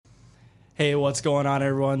Hey, what's going on,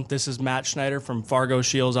 everyone? This is Matt Schneider from Fargo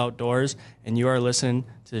Shields Outdoors, and you are listening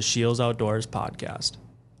to the Shields Outdoors podcast.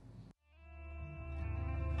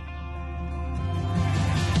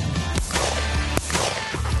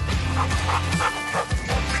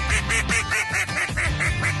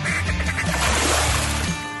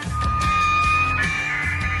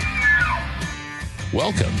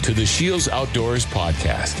 Welcome to the Shields Outdoors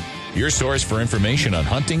podcast, your source for information on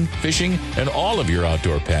hunting, fishing, and all of your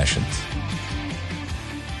outdoor passions.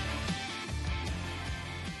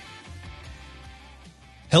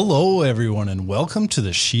 Hello, everyone, and welcome to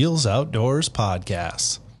the Shields Outdoors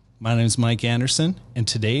podcast. My name is Mike Anderson, and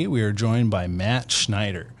today we are joined by Matt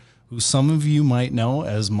Schneider, who some of you might know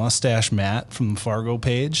as Mustache Matt from the Fargo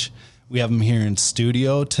page. We have him here in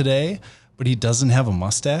studio today, but he doesn't have a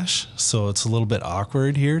mustache, so it's a little bit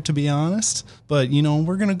awkward here, to be honest. But, you know,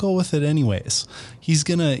 we're going to go with it anyways. He's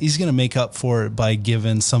gonna make up for it by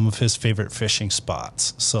giving some of his favorite fishing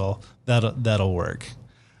spots, so that'll work.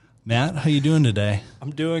 Matt, how you doing today?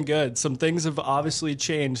 I'm doing good. Some things have obviously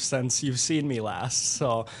changed since you've seen me last.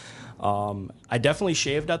 So I definitely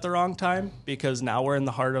shaved at the wrong time because now we're in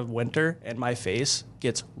the heart of winter and my face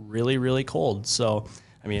gets really, really cold. So,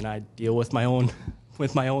 I mean, I deal with my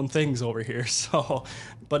own things over here. So,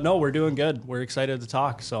 but no, we're doing good. We're excited to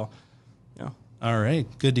talk. So, yeah. All right.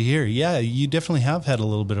 Good to hear. Yeah, you definitely have had a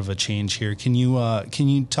little bit of a change here. Can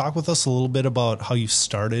you talk with us a little bit about how you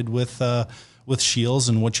started with Shields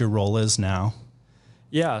and what your role is now?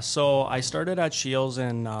 Yeah, so I started at Shields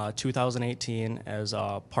in 2018 as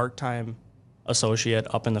a part-time associate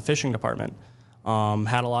up in the fishing department.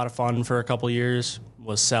 Had a lot of fun for a couple years,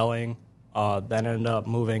 was selling, then ended up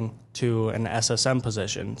moving to an SSM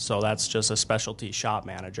position. So that's just a specialty shop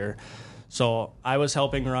manager. So I was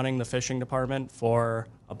helping running the fishing department for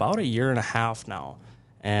about a year and a half now.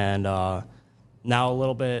 And now a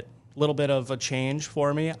little bit of a change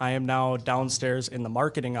for me. I am now downstairs in the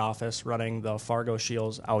marketing office running the Fargo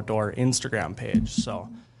Shields Outdoor Instagram page. So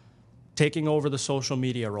taking over the social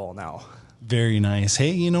media role now. Very nice.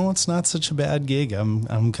 Hey, you know, it's not such a bad gig.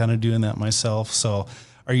 I'm kind of doing that myself. So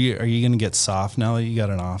are you going to get soft now that you got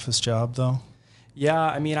an office job though? Yeah,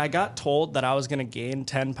 I mean, I got told that I was going to gain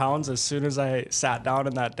 10 pounds as soon as I sat down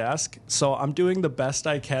in that desk. So I'm doing the best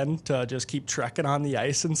I can to just keep trekking on the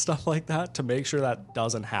ice and stuff like that to make sure that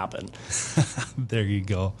doesn't happen. There you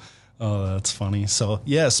go. Oh, that's funny. So,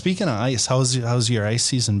 yeah, speaking of ice, how's your ice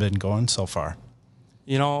season been going so far?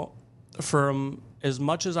 You know, from as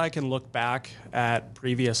much as I can look back at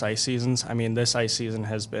previous ice seasons, I mean, this ice season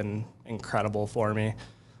has been incredible for me.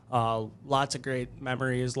 Lots of great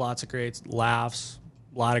memories, lots of great laughs,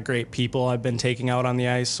 a lot of great people I've been taking out on the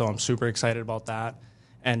ice, so I'm super excited about that.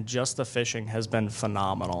 And just the fishing has been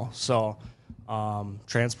phenomenal. So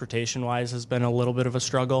transportation-wise has been a little bit of a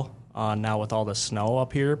struggle now with all the snow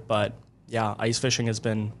up here. But, yeah, ice fishing has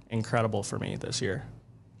been incredible for me this year.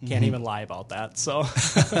 Can't even lie about that. So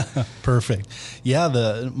Perfect. Yeah,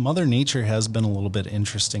 the Mother Nature has been a little bit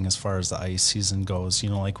interesting as far as the ice season goes. You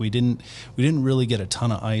know, like we didn't really get a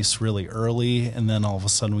ton of ice really early, and then all of a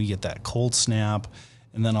sudden we get that cold snap,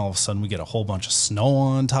 and then all of a sudden we get a whole bunch of snow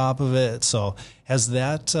on top of it. So has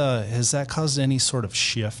that caused any sort of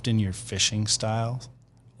shift in your fishing style?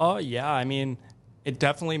 Oh, yeah. I mean, it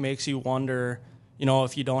definitely makes you wonder, you know,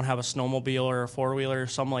 if you don't have a snowmobile or a four-wheeler or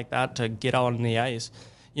something like that to get out on the ice.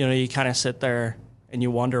 You know, you kind of sit there and you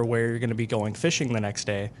wonder where you're going to be going fishing the next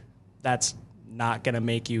day. That's not going to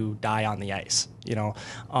make you die on the ice, you know.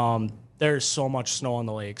 There's so much snow on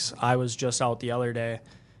the lakes. I was just out the other day,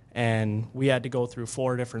 and we had to go through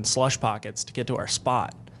 4 different slush pockets to get to our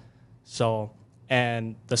spot. So,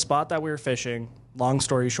 and the spot that we were fishing, long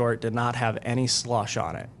story short, did not have any slush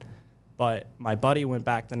on it. But my buddy went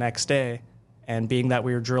back the next day, and being that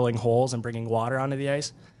we were drilling holes and bringing water onto the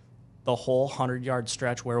ice, the whole 100-yard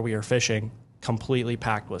stretch where we were fishing completely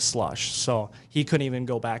packed with slush. So he couldn't even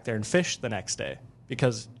go back there and fish the next day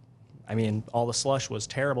because, I mean, all the slush was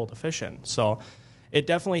terrible to fish in. So it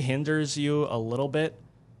definitely hinders you a little bit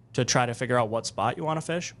to try to figure out what spot you want to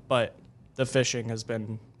fish, but the fishing has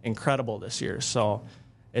been incredible this year. So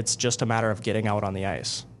it's just a matter of getting out on the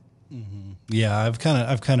ice. Mm-hmm. Yeah, I've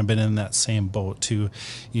kind of been in that same boat too.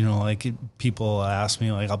 You know, like people ask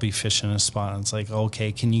me, like I'll be fishing a spot and it's like,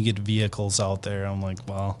 okay, can you get vehicles out there? I'm like,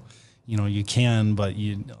 well, you know, you can, but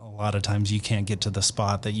a lot of times you can't get to the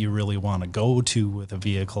spot that you really want to go to with a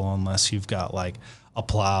vehicle unless you've got like a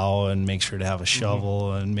plow and make sure to have a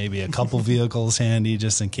shovel and maybe a couple vehicles handy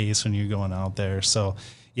just in case when you're going out there. So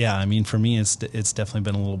yeah, I mean, for me, it's definitely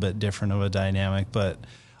been a little bit different of a dynamic, but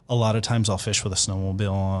a lot of times I'll fish with a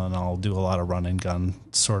snowmobile and I'll do a lot of run and gun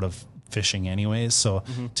sort of fishing anyways. So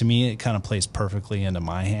to me, it kind of plays perfectly into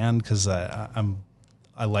my hand because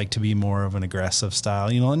I like to be more of an aggressive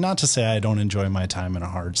style, you know, and not to say I don't enjoy my time in a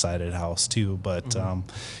hard sided house too, but,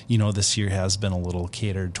 you know, this year has been a little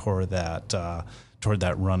catered toward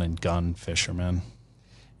that run and gun fisherman.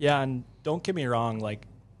 Yeah. And don't get me wrong. Like,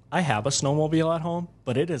 I have a snowmobile at home,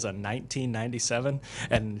 but it is a 1997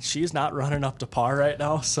 and she's not running up to par right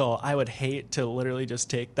now. So I would hate to literally just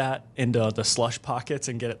take that into the slush pockets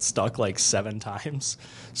and get it stuck like 7 times.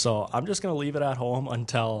 So I'm just going to leave it at home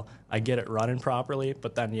until I get it running properly.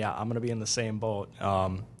 But then, yeah, I'm going to be in the same boat.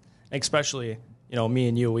 Especially, you know, me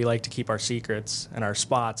and you, we like to keep our secrets and our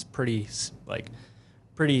spots pretty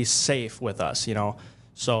safe with us, you know.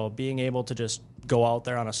 So being able to just go out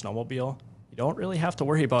there on a snowmobile, you don't really have to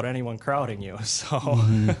worry about anyone crowding you. So,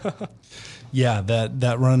 yeah,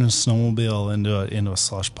 that run a snowmobile into a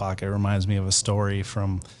slush pocket reminds me of a story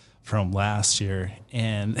from last year.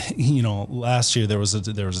 And you know, last year there was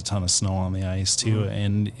a ton of snow on the ice too,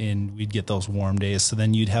 and we'd get those warm days. So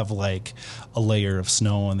then you'd have like a layer of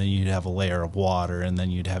snow, and then you'd have a layer of water, and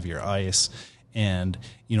then you'd have your ice. And,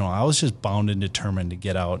 you know, I was just bound and determined to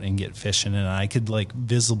get out and get fishing, and I could like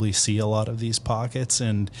visibly see a lot of these pockets,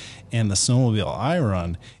 and the snowmobile I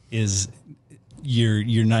run is your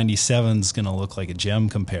 97's going to look like a gem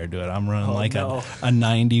compared to it. I'm running a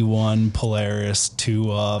 91 Polaris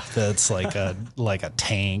 2-up that's like a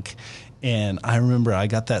tank. And I remember I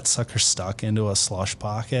got that sucker stuck into a slush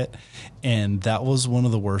pocket, and that was one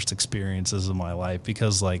of the worst experiences of my life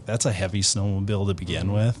because like that's a heavy snowmobile to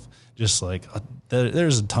begin with. Just like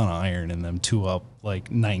there's a ton of iron in them 2-up like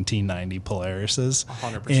 1990 Polarises.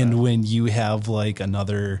 100%. And when you have like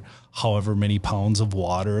another however many pounds of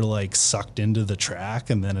water like sucked into the track,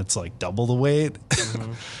 and then it's like double the weight.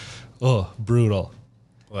 Oh, brutal.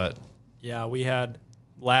 But yeah, we had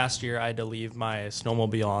last year I had to leave my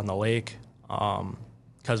snowmobile on the lake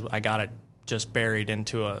because I got it just buried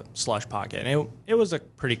into a slush pocket. And it was a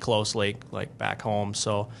pretty close lake like back home,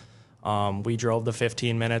 so we drove the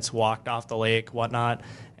 15 minutes, walked off the lake, whatnot,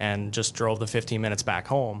 and just drove the 15 minutes back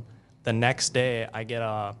home. The next day, I get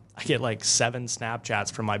like 7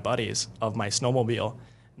 Snapchats from my buddies of my snowmobile,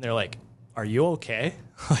 and they're like, "Are you okay?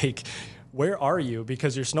 Like, where are you?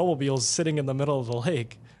 Because your snowmobile's sitting in the middle of the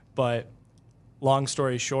lake." But long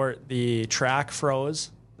story short, the track froze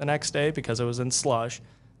the next day because it was in slush.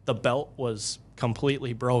 The belt was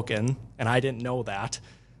completely broken, and I didn't know that,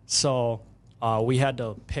 so we had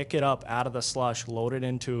to pick it up out of the slush, load it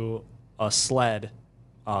into a sled,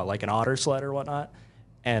 like an otter sled or whatnot,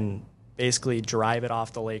 and basically drive it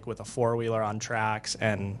off the lake with a 4-wheeler on tracks.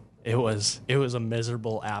 And it was a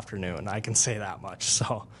miserable afternoon. I can say that much.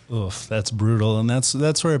 So, oof, that's brutal, and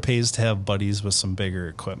that's where it pays to have buddies with some bigger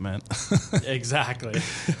equipment. Exactly.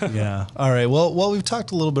 Yeah. All right. Well, we've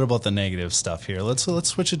talked a little bit about the negative stuff here. Let's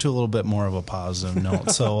switch it to a little bit more of a positive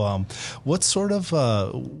note. So, what sort of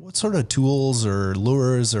tools or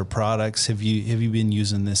lures or products have you been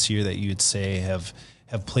using this year that you'd say have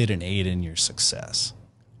played an aid in your success?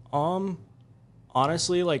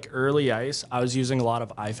 Honestly, like early ice, I was using a lot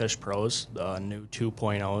of iFish Pros, the new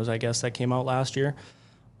 2.0s, I guess, that came out last year.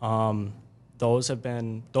 Those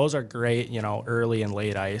are great, you know, early and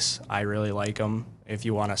late ice. I really like them if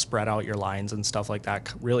you want to spread out your lines and stuff like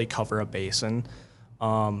that, really cover a basin.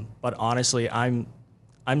 But honestly, I'm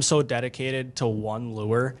so dedicated to one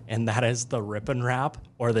lure, and that is the Rip and Wrap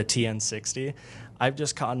or the TN60. I've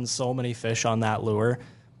just caught so many fish on that lure,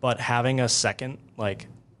 but having a second, like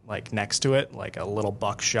next to it, like a little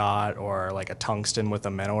buckshot or like a tungsten with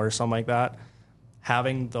a minnow or something like that,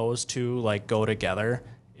 having those two like go together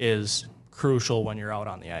is crucial when you're out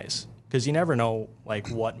on the ice, because you never know like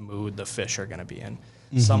what mood the fish are going to be in.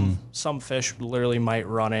 Mm-hmm. Some fish literally might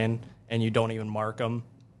run in and you don't even mark them,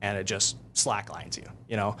 and it just slacklines you,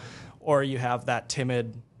 you know, or you have that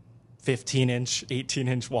timid 15-inch,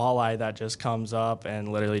 18-inch walleye that just comes up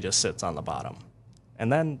and literally just sits on the bottom.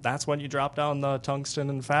 And then that's when you drop down the tungsten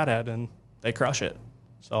and fathead and they crush it.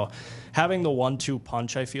 So having the 1-2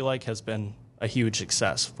 punch, I feel like, has been a huge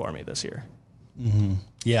success for me this year. Mm-hmm.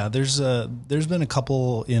 Yeah, there's been a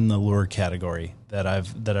couple in the lure category that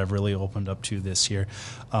I've really opened up to this year.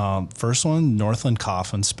 First one, Northland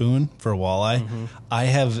Coffin Spoon for walleye.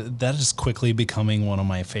 Mm-hmm. That is quickly becoming one of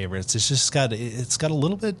my favorites. It's got a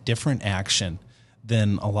little bit different action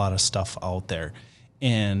than a lot of stuff out there.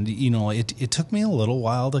 And, you know, it took me a little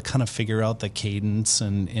while to kind of figure out the cadence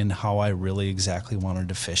and how I really exactly wanted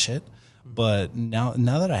to fish it. But now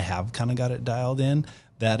that I have kind of got it dialed in,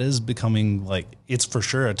 that is becoming like, it's for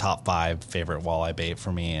sure a top 5 favorite walleye bait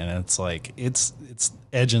for me. And it's like, it's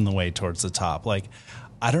edging the way towards the top. Like,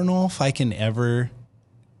 I don't know if I can ever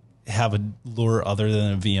have a lure other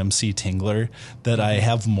than a VMC Tingler that I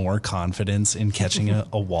have more confidence in catching a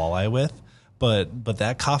walleye with. But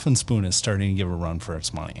that Coffin Spoon is starting to give a run for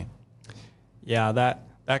its money. Yeah,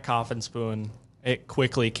 that Coffin Spoon, it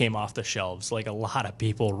quickly came off the shelves. Like, a lot of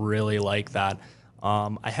people really like that.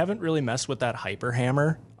 I haven't really messed with that Hyper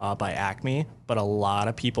Hammer by Acme, but a lot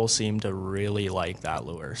of people seem to really like that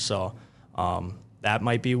lure. So that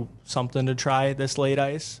might be something to try this late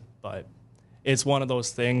ice. But it's one of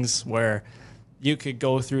those things where you could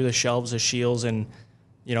go through the shelves of Scheels, and,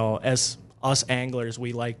 you know, as us anglers,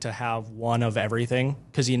 we like to have one of everything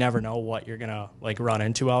because you never know what you're going to like run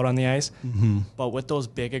into out on the ice. Mm-hmm. But with those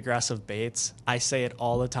big aggressive baits, I say it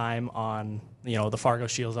all the time on, you know, the Fargo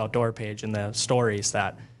Scheels Outdoor page and the stories,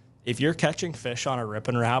 that if you're catching fish on a Rip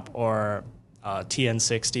and Wrap or a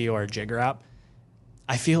TN60 or a Jig Wrap,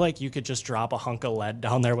 I feel like you could just drop a hunk of lead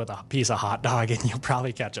down there with a piece of hot dog and you'll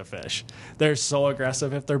probably catch a fish. They're so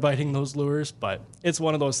aggressive if they're biting those lures, but it's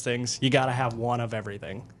one of those things. You got to have one of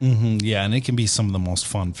everything. Mm-hmm. Yeah, and it can be some of the most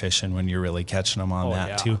fun fishing when you're really catching them on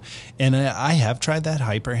that too. And I have tried that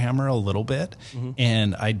Hyper Hammer a little bit,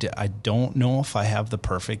 and I don't know if I have the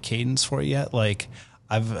perfect cadence for it yet. Like,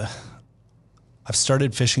 I've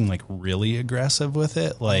started fishing like really aggressive with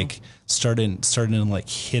it, like starting to like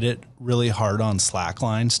hit it really hard on slack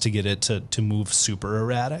lines to get it to move super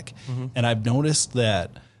erratic. And I've noticed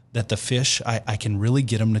that the fish, I can really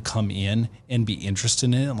get them to come in and be interested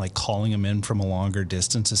in it, and like calling them in from a longer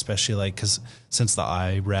distance, especially like since the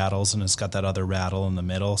eye rattles and it's got that other rattle in the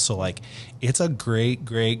middle. So like, it's a great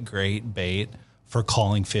bait for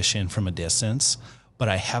calling fish in from a distance. But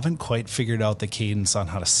I haven't quite figured out the cadence on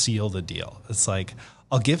how to seal the deal. It's like,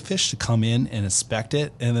 I'll get fish to come in and inspect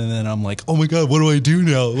it, and then I'm like, oh my God, what do I do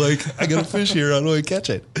now? Like, I got a fish here, how do I catch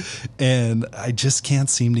it? And I just can't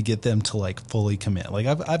seem to get them to like fully commit. Like,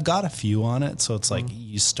 I've got a few on it, so it's like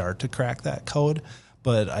you start to crack that code,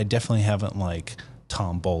 but I definitely haven't like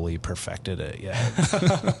Tom Boley perfected it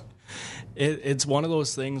yet. It's one of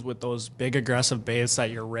those things with those big aggressive baits that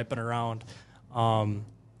you're ripping around.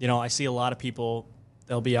 You know, I see a lot of people,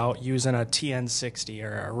 they'll be out using a TN60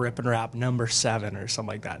 or a Rip and Wrap number 7 or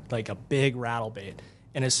something like that, like a big rattle bait.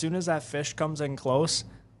 And as soon as that fish comes in close,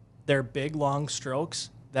 their big long strokes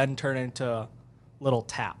then turn into little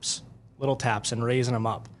taps and raising them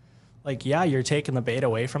up. Like, yeah, you're taking the bait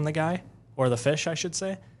away from the guy, or the fish, I should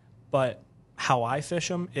say. But how I fish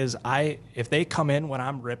them is if they come in when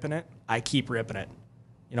I'm ripping it, I keep ripping it.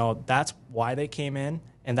 You know, that's why they came in,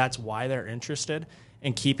 and that's why they're interested.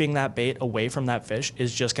 And keeping that bait away from that fish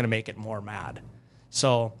is just going to make it more mad.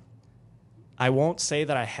 So I won't say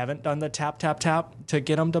that I haven't done the tap to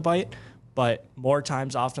get them to bite, but more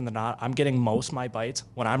times often than not, I'm getting most of my bites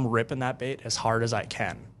when I'm ripping that bait as hard as I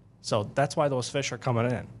can. So that's why those fish are coming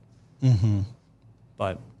in. Mm-hmm.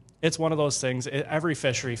 But it's one of those things. Every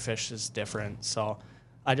fishery fish is different. So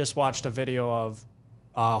I just watched a video of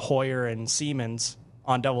Hoyer and Siemens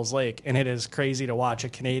on Devil's Lake, and it is crazy to watch a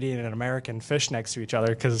Canadian and an American fish next to each other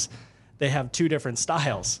because they have two different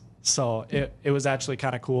styles. So it was actually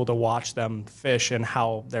kind of cool to watch them fish and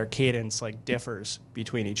how their cadence like differs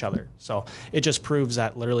between each other. So it just proves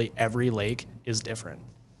that literally every lake is different.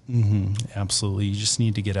 Mm-hmm. Absolutely. You just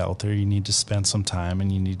need to get out there. You need to spend some time,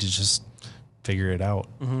 and you need to just figure it out.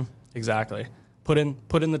 Mm-hmm. Exactly. Put in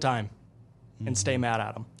the time. And stay mad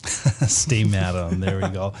at them. Stay mad at them. There we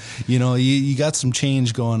go. You know, you got some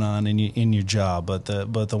change going on in your job, but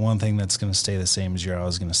the one thing that's going to stay the same is you're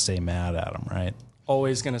always going to stay mad at them, right?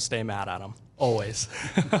 Always going to stay mad at them. Always.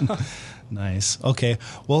 Nice. Okay.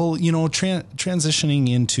 Well, you know, transitioning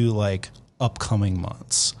into like upcoming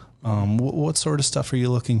months, what sort of stuff are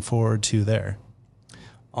you looking forward to there?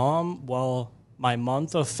 Well, my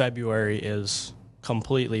month of February is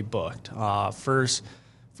completely booked.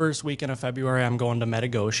 First weekend of February, I'm going to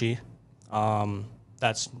Metagoshi.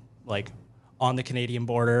 That's like on the Canadian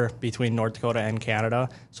border between North Dakota and Canada.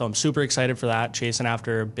 So I'm super excited for that, chasing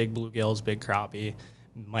after big bluegills, big crappie.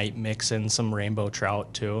 Might mix in some rainbow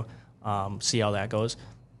trout too. See how that goes.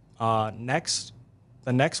 The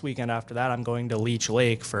next weekend after that, I'm going to Leech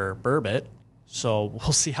Lake for burbot. So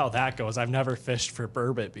we'll see how that goes. I've never fished for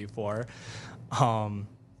burbot before.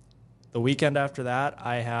 The weekend after that,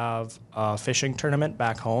 I have a fishing tournament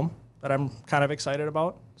back home that I'm kind of excited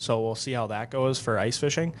about. So we'll see how that goes for ice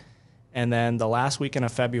fishing. And then the last weekend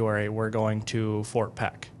of February, we're going to Fort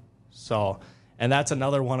Peck. And that's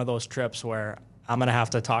another one of those trips where I'm going to have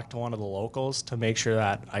to talk to one of the locals to make sure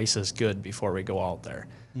that ice is good before we go out there.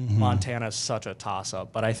 Mm-hmm. Montana is such a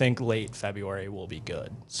toss-up, but I think late February will be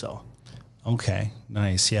good. So. Okay,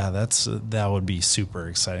 nice. Yeah, that would be super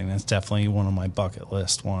exciting. That's definitely one of my bucket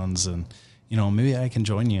list ones. And, you know, maybe I can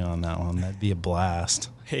join you on that one. That'd be a blast.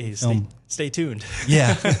 Hey, stay tuned.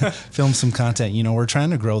 Yeah. Film some content. You know, we're trying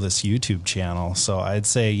to grow this YouTube channel. So I'd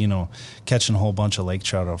say, you know, catching a whole bunch of lake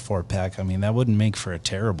trout at Fort Peck, I mean, that wouldn't make for a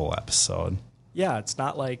terrible episode. Yeah, it's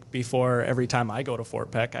not like before every time I go to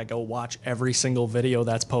Fort Peck, I go watch every single video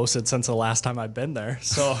that's posted since the last time I've been there.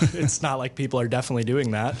 So it's not like people are definitely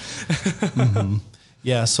doing that. Mm-hmm.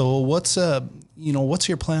 Yeah. So what's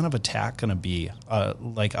your plan of attack going to be,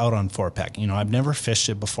 like out on Fort Peck? You know, I've never fished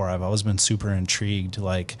it before. I've always been super intrigued.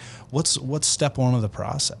 Like, what's step one of the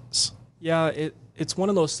process? Yeah, it's one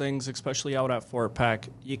of those things, especially out at Fort Peck.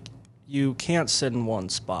 You can't sit in one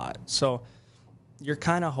spot. So you're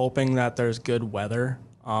kind of hoping that there's good weather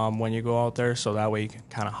when you go out there, so that way you can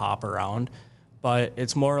kind of hop around. But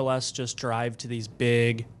it's more or less just drive to these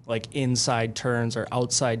big, like, inside turns or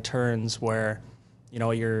outside turns where, you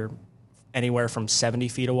know, you're anywhere from 70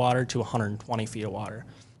 feet of water to 120 feet of water.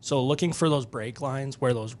 So looking for those break lines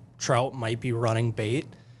where those trout might be running bait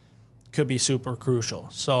could be super crucial.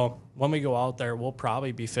 So when we go out there, we'll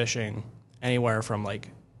probably be fishing anywhere from like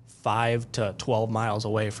 5 to 12 miles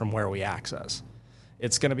away from where we access.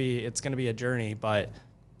 It's gonna be a journey, but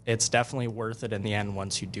it's definitely worth it in the end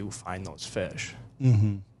once you do find those fish.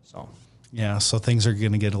 Mm-hmm. So yeah, so things are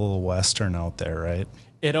going to get a little western out there, right?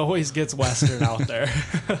 It always gets western out there.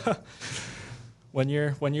 When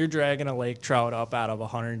you're dragging a lake trout up out of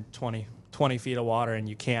 120 feet of water and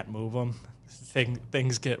you can't move them,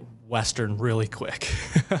 things get western really quick.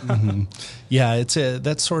 Mm-hmm. Yeah,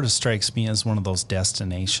 that sort of strikes me as one of those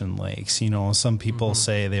destination lakes. You know, some people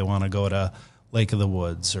say they want to go to Lake of the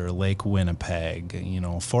Woods or Lake Winnipeg. You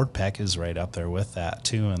know, Fort Peck is right up there with that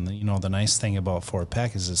too. And you know, the nice thing about Fort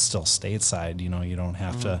Peck is it's still stateside. You know, you don't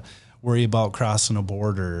have to worry about crossing a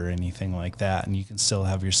border or anything like that, and you can still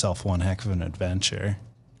have yourself one heck of an adventure.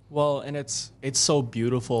 Well, and it's so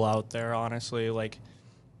beautiful out there, honestly. Like,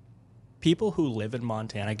 people who live in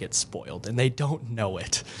Montana get spoiled, and they don't know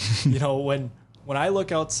it. You know, when I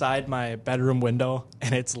look outside my bedroom window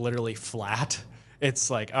and it's literally flat, it's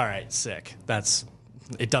like, all right, sick.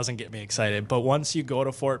 It doesn't get me excited. But once you go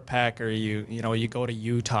to Fort Peck or you go to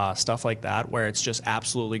Utah, stuff like that, where it's just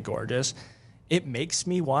absolutely gorgeous, it makes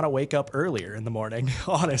me want to wake up earlier in the morning,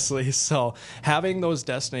 honestly. So having those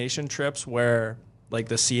destination trips where, like,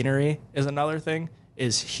 the scenery is another thing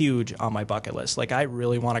is huge on my bucket list. Like, I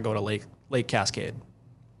really want to go to Lake Cascade.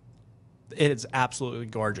 It is absolutely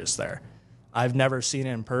gorgeous there. I've never seen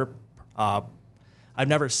it I've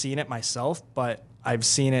never seen it myself, but I've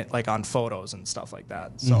seen it like on photos and stuff like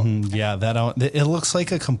that. So yeah, it looks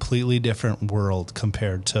like a completely different world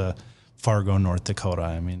compared to Fargo, North Dakota.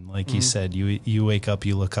 I mean, like you said, you wake up,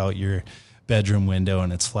 you look out your bedroom window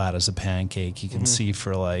and it's flat as a pancake. You can see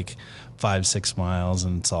for like 5-6 miles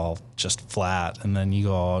and it's all just flat. And then you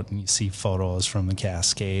go out and you see photos from the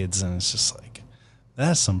Cascades and it's just like,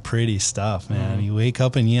 that's some pretty stuff, man. You wake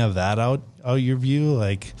up and you have that out your view,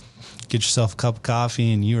 like, get yourself a cup of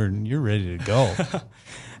coffee and you're ready to go.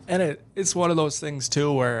 And it's one of those things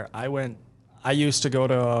too where I used to go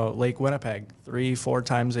to Lake Winnipeg 3-4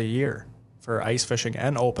 times a year for ice fishing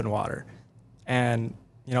and open water. And,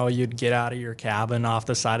 you know, you'd get out of your cabin off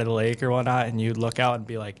the side of the lake or whatnot, and you'd look out and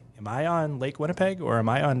be like, am I on Lake Winnipeg or am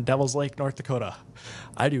I on Devil's Lake, North Dakota?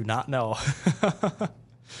 I do not know.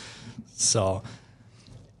 So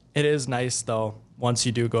it is nice, though, once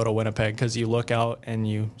you do go to Winnipeg, because you look out and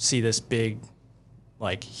you see this big,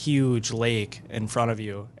 like, huge lake in front of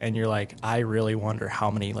you, and you're like, I really wonder how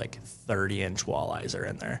many, like, 30-inch walleyes are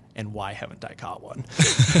in there, and why haven't I caught one?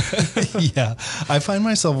 Yeah, I find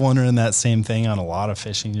myself wondering that same thing on a lot of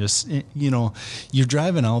fishing. Just, you know, you're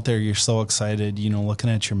driving out there, you're so excited, you know, looking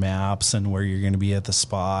at your maps and where you're going to be at the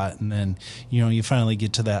spot, and then, you know, you finally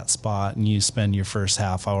get to that spot and you spend your first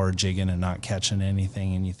half hour jigging and not catching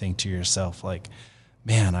anything, and you think to yourself, like,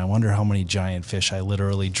 man, I wonder how many giant fish I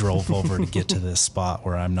literally drove over to get to this spot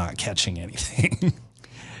where I'm not catching anything.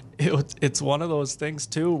 It's one of those things,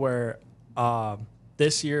 too, where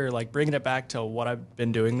this year, like, bringing it back to what I've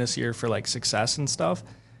been doing this year for, like, success and stuff,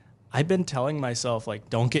 I've been telling myself, like,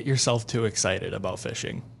 don't get yourself too excited about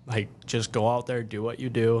fishing. Like, just go out there, do what you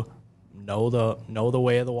do, know the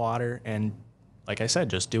way of the water, and, like I said,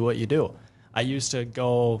 just do what you do. I used to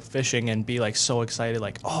go fishing and be, like, so excited,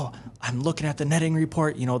 like, oh, I'm looking at the netting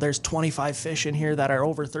report, you know, there's 25 fish in here that are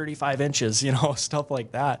over 35 inches, you know, stuff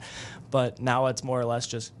like that. But now it's more or less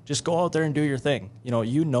just go out there and do your thing.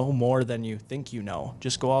 You know more than you think you know.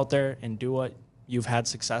 Just go out there and do what you've had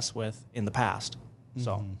success with in the past.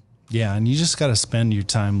 So yeah, and you just got to spend your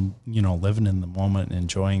time, you know, living in the moment and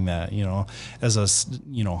enjoying that, you know, as us,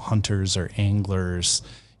 you know, hunters or anglers,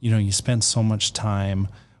 you know, you spend so much time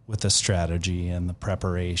with the strategy and the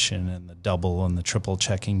preparation and the double and the triple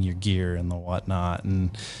checking your gear and the whatnot.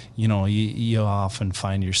 And, you often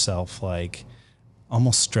find yourself like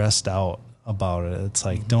almost stressed out about it. It's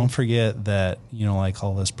like, don't forget that, like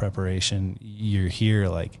all this preparation, you're here,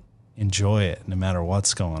 like enjoy it no matter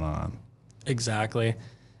what's going on. Exactly.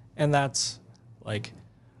 And that's like,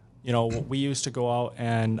 we used to go out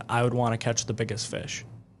and I would want to catch the biggest fish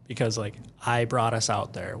because like I brought us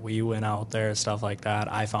out there. We went out there, stuff like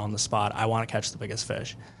that. I found the spot. I want to catch the biggest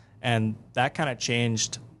fish. And that kind of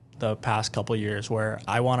changed the past couple of years where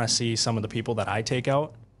I want to see some of the people that I take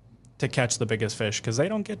out to catch the biggest fish because they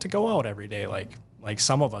don't get to go out every day like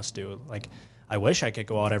some of us do. Like I wish I could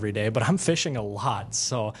go out every day, but I'm fishing a lot.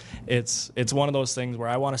 So it's one of those things where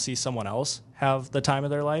I want to see someone else have the time of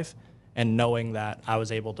their life and knowing that I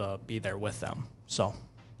was able to be there with them. So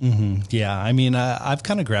yeah, I mean, I've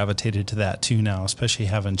kind of gravitated to that too now, especially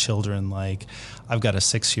having children. Like I've got a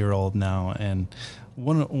 6-year-old now, and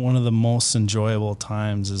one of the most enjoyable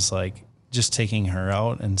times is like just taking her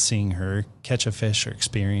out and seeing her catch a fish or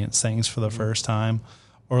experience things for the first time,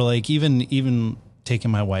 or like even taking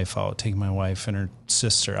my wife and her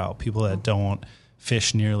sister out, people that don't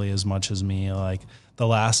fish nearly as much as me. Like one of the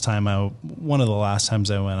last times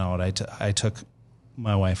I went out, I took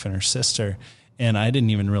my wife and her sister, and I didn't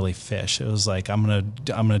even really fish. It was like, I'm gonna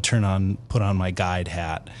put on my guide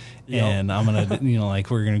hat, and I'm gonna, like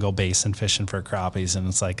we're gonna go basin fishing for crappies. And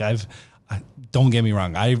it's like, don't get me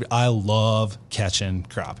wrong, I love catching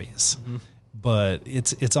crappies, but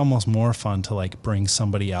it's almost more fun to like bring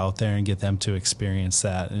somebody out there and get them to experience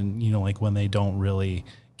that. And, like when they don't really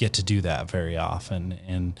get to do that very often,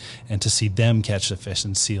 and to see them catch the fish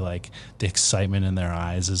and see like the excitement in their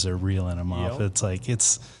eyes as they're reeling them off. It's like,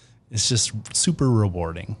 it's just super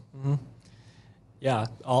rewarding. Yeah.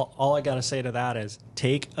 All I got to say to that is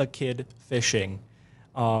take a kid fishing.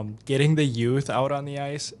 Getting the youth out on the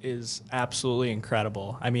ice is absolutely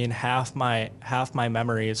incredible. I mean, half my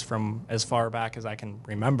memories from as far back as I can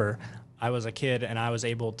remember, I was a kid and I was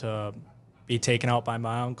able to be taken out by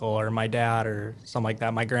my uncle or my dad or something like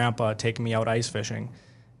that, my grandpa taking me out ice fishing.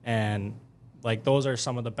 And like those are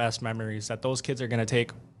some of the best memories that those kids are going to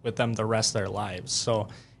take with them the rest of their lives. So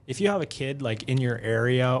if you have a kid like in your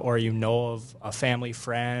area, or of a family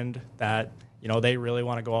friend that they really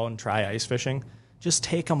want to go out and try ice fishing, just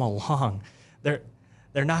take them along. They're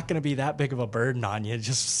not going to be that big of a burden on you.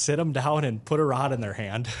 Just sit them down and put a rod in their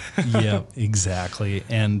hand. Yeah, exactly.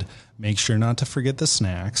 And make sure not to forget the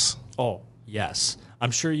snacks. Oh, yes.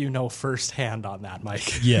 I'm sure you know firsthand on that,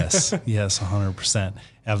 Mike. Yes, 100%.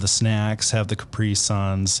 Have the snacks, have the Capri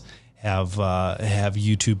Suns, have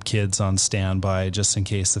YouTube Kids on standby just in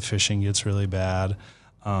case the fishing gets really bad.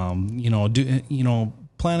 Planning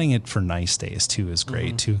it for nice days too is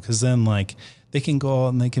great too, because then like they can go out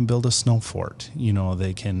and they can build a snow fort.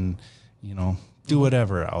 They can, do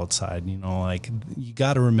whatever outside. Like you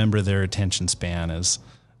got to remember their attention span is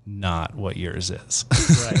not what yours is.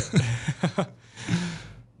 Right.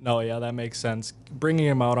 No, yeah, that makes sense. Bringing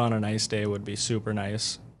them out on a nice day would be super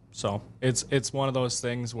nice. So it's one of those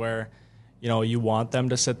things where, you want them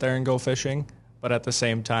to sit there and go fishing, but at the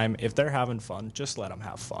same time, if they're having fun, just let them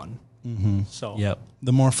have fun. So yep,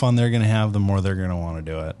 the more fun they're going to have, the more they're going to want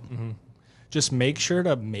to do it. Just make sure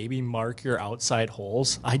to maybe mark your outside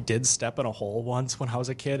holes. I did step in a hole once when I was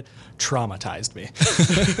a kid. Traumatized me.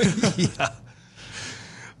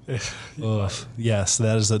 Yeah. Yes,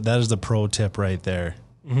 that is the pro tip right there.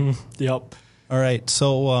 Yep. All right,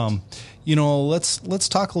 so let's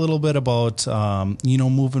talk a little bit about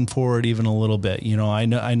moving forward even a little bit.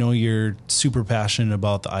 I know you're super passionate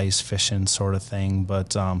about the ice fishing sort of thing,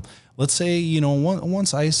 but let's say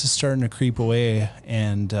once ice is starting to creep away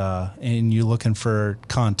and you're looking for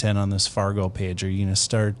content on this Fargo page, are you gonna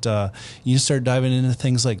start diving into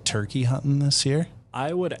things like turkey hunting this year?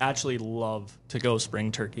 I would actually love to go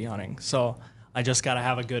spring turkey hunting. So I just got to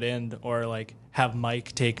have a good end, or like have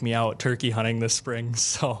Mike take me out turkey hunting this spring.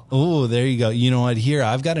 So there you go. You know what? Here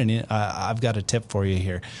I've got a tip for you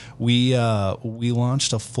here. We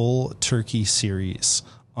launched a full turkey series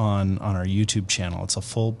on our YouTube channel. It's a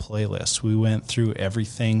full playlist. We went through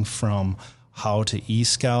everything from how to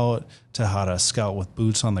e-scout to how to scout with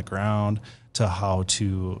boots on the ground to how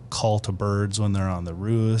to call to birds when they're on the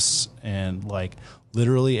roosts, and like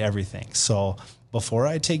literally everything. So before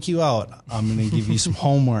I take you out, I'm going to give you some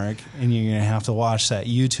homework, and you're going to have to watch that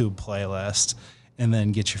YouTube playlist and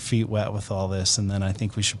then get your feet wet with all this. And then I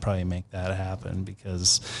think we should probably make that happen,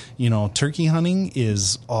 because, turkey hunting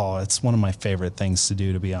is, it's one of my favorite things to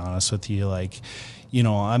do, to be honest with you. Like,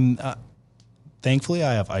 thankfully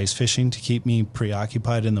I have ice fishing to keep me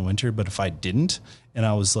preoccupied in the winter. But if I didn't, and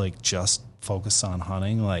I was like just focused on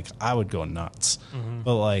hunting, like I would go nuts.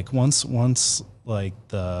 But like once like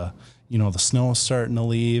the snow is starting to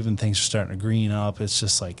leave and things are starting to green up, it's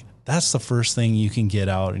just like that's the first thing you can get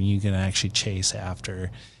out and you can actually chase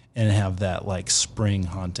after and have that like spring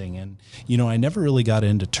hunting. And I never really got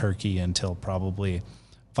into turkey until probably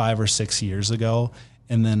 5 or 6 years ago.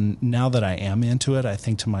 And then now that I am into it, I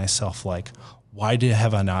think to myself, like, why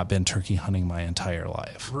have I not been turkey hunting my entire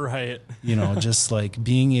life? Right. Just like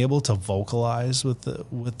being able to vocalize with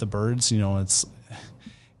the birds,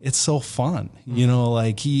 it's so fun.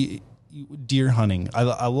 Like deer hunting.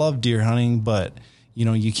 I love deer hunting, but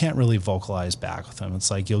you can't really vocalize back with them. It's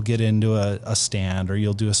like you'll get into a stand or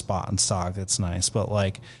you'll do a spot and stock. That's nice. But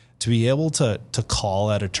like to be able to call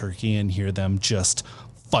at a turkey and hear them just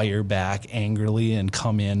fire back angrily and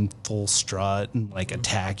come in full strut and like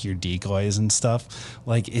attack your decoys and stuff,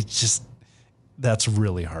 like that's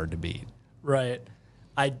really hard to beat. Right.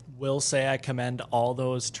 I will say I commend all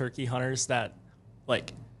those turkey hunters that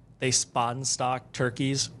like they spot and stock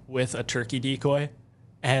turkeys with a turkey decoy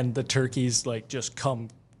and the turkeys like just come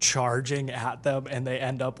charging at them and they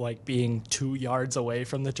end up like being 2 yards away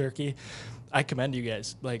from the turkey. I commend you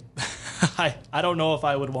guys. Like, I don't know if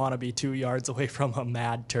I would want to be 2 yards away from a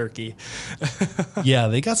mad turkey. Yeah,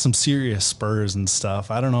 they got some serious spurs and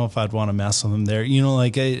stuff. I don't know if I'd want to mess with them there.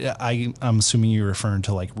 Like I'm assuming you're referring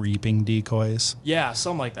to like reaping decoys. Yeah,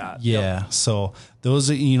 something like that. Yeah, yep. So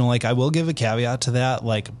those, like I will give a caveat to that.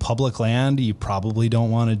 Like public land, you probably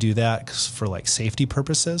don't want to do that for like safety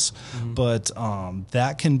purposes. But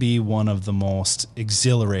that can be one of the most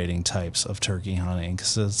exhilarating types of turkey hunting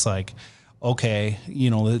because it's like, okay,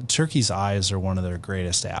 the turkey's eyes are one of their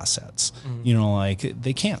greatest assets. Like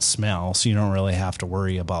they can't smell, so you don't really have to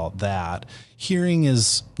worry about that. Hearing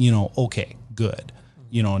is, okay, good,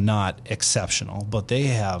 not exceptional, but they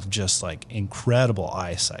have just like incredible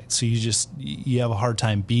eyesight. So you have a hard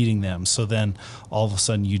time beating them. So then all of a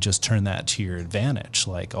sudden you just turn that to your advantage.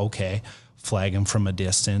 Like, okay, flag them from a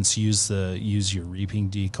distance, use your reaping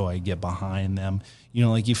decoy, get behind them.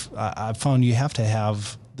 I've found you have to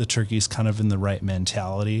have the turkeys kind of in the right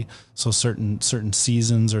mentality. So certain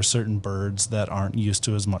seasons or certain birds that aren't used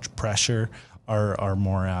to as much pressure are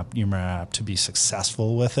more apt. You're more apt to be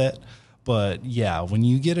successful with it. But yeah, when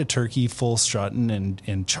you get a turkey full strutting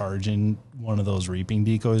and charging one of those reaping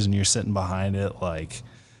decoys and you're sitting behind it, like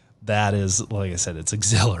that is, like I said, it's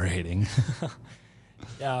exhilarating.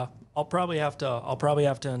 Yeah. I'll probably have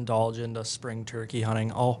to indulge into spring turkey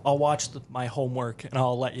hunting. I'll watch my homework and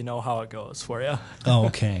I'll let you know how it goes for you.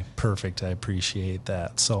 Okay, perfect. I appreciate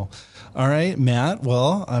that. So, all right, Matt.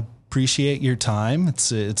 Well, I appreciate your time.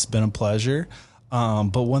 It's been a pleasure.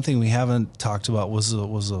 But one thing we haven't talked about was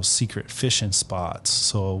those secret fishing spots.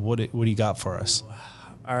 So, what do you got for us?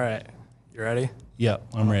 All right, you ready? Yep,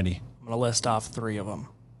 I'm ready. I'm gonna list off 3 of them.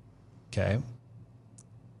 Okay.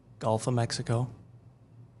 Gulf of Mexico,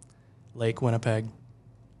 Lake Winnipeg,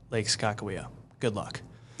 Lake Skakawea. Good luck.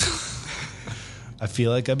 I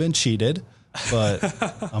feel like I've been cheated, but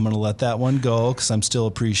I'm going to let that one go because I'm still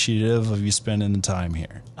appreciative of you spending the time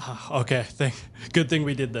here. Okay. Good thing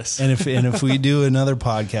we did this. And if we do another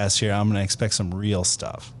podcast here, I'm going to expect some real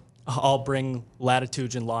stuff. I'll bring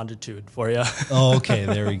latitude and longitude for you. Okay.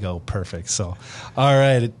 There we go. Perfect. So, all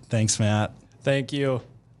right. Thanks, Matt. Thank you.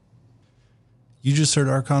 You just heard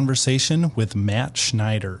our conversation with Matt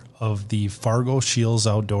Schneider of the Fargo Shields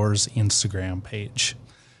Outdoors Instagram page.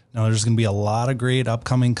 Now, there's going to be a lot of great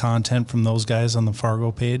upcoming content from those guys on the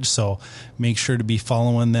Fargo page, so make sure to be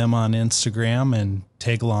following them on Instagram and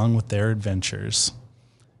tag along with their adventures.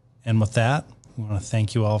 And with that, I want to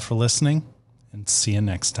thank you all for listening and see you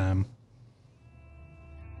next time.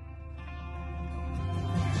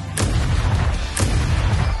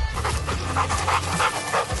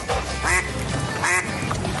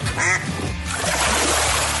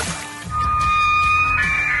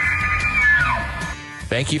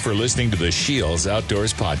 Thank you for listening to the Shields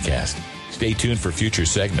Outdoors Podcast. Stay tuned for future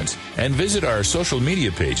segments and visit our social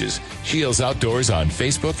media pages, Shields Outdoors on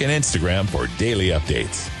Facebook and Instagram for daily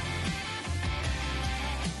updates.